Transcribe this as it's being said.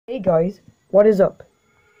Hey guys, what is up?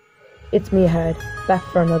 It's me Had, back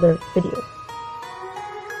for another video.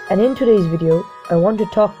 And in today's video, I want to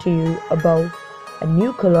talk to you about a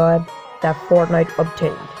new collab that Fortnite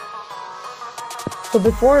obtained. So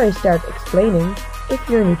before I start explaining, if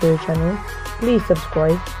you're new to the channel, please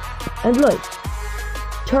subscribe and like.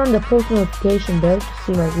 Turn the post notification bell to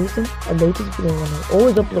see my recent and latest video when I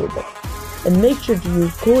always upload them. And make sure to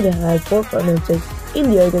use code HAD for Fortnite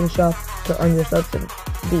in the item shop to earn yourself some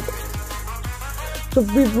V-Bucks. So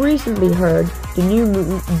we've recently heard the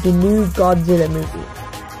new Godzilla movie,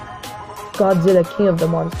 Godzilla King of the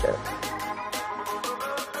Monsters.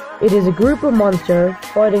 It is a group of monsters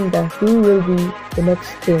fighting that who will be the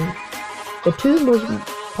next king. The two most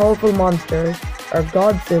powerful monsters are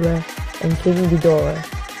Godzilla and King Ghidorah,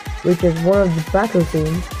 which is one of the battle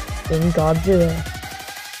scenes in Godzilla.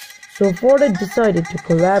 So Fortnite decided to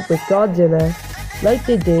collab with Godzilla like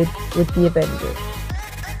they did with the Avengers.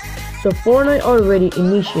 So Fortnite already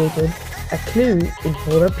initiated a clue in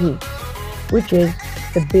Polar Peak, which is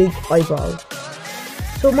the big eyeball.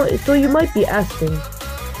 So you might be asking,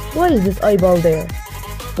 why is this eyeball there?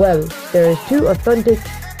 Well, there is two authentic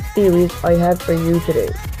theories I have for you today.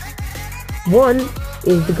 One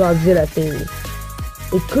is the Godzilla theory.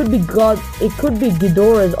 It could be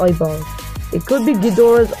Ghidorah's eyeball. It could be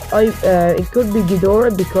Ghidorah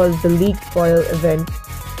because the leaked file event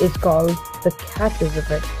is called the Cattus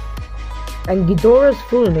event, and Ghidorah's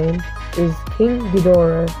full name is King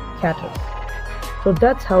Ghidorah Cattus. So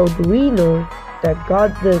that's how we know that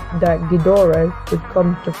Ghidorah would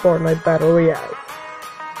come to Fortnite Battle Royale.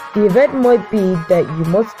 The event might be that you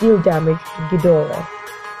must deal damage to Ghidorah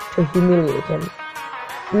to humiliate him.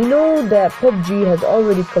 We know that PUBG has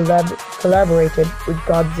already collaborated with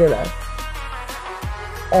Godzilla.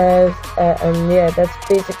 And yeah, that's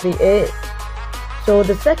basically it. So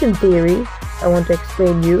the second theory I want to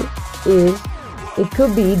explain you is it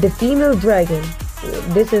could be the female dragon.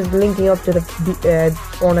 This is linking up to the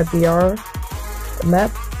Fortnite VR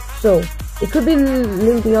map. So it could be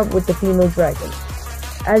linking up with the female dragon.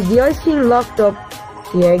 As the Ice King locked up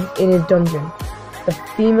the eggs in his dungeon, the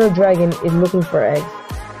female dragon is looking for eggs,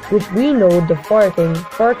 which we know the Fire King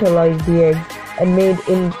fertilized the eggs and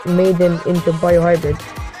made them into biohybrids.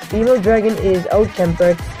 Female dragon is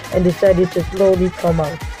out-tempered and decided to slowly come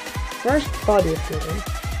out. First body appearance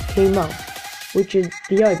came out, which is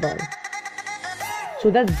the eyeball. So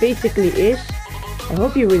that's basically it. I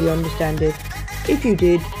hope you really understand it. If you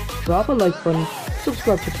did, drop a like button,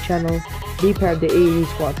 subscribe to the channel, be part of the AE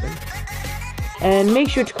squadron. And make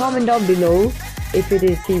sure to comment down below if it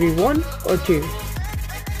is theory 1 or 2.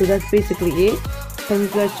 So that's basically it. Thank you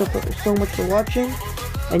guys so much for watching.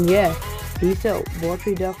 And yeah, peace out.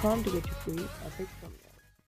 Watry.com to get your free epic